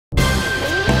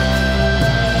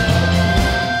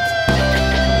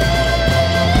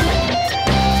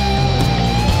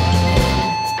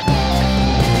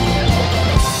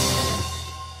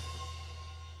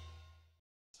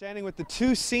standing with the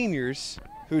two seniors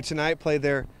who tonight played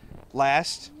their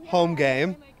last home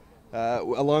game,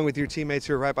 along with your teammates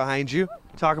who are right behind you.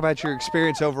 Talk about your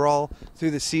experience overall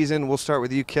through the season. We'll start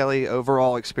with you, Kelly.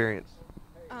 Overall experience.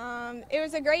 It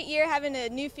was a great year having a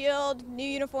new field, new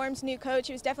uniforms, new coach.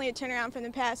 It was definitely a turnaround from the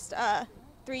past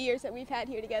 3 years that we've had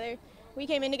here together. We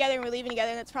came in together and we're leaving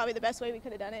together, and that's probably the best way we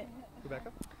could have done it.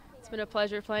 Rebecca? It's been a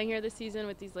pleasure playing here this season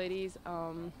with these ladies.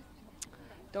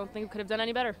 Don't think we could have done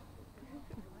any better.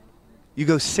 You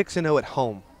go 6-0 at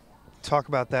home. Talk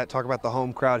about that. Talk about the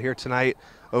home crowd here tonight.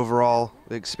 Overall,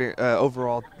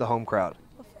 the home crowd.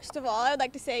 Well, first of all, I would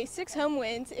like to say 6 home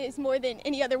wins is more than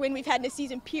any other win we've had in a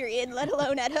season, period, let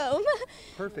alone at home.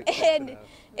 Perfect. And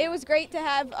it was great to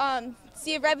have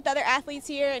see a red with other athletes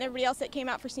here and everybody else that came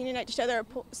out for senior night to show their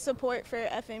support for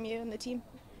FAMU and the team.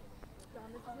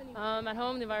 At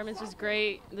home, the environment's just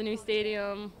great. The new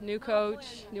stadium, new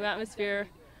coach, new atmosphere,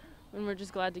 and we're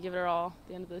just glad to give it our all at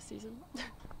the end of the season.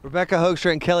 Rebecca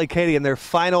Hoekstra and Kelly Cady in their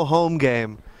final home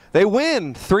game. They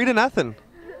win 3-0.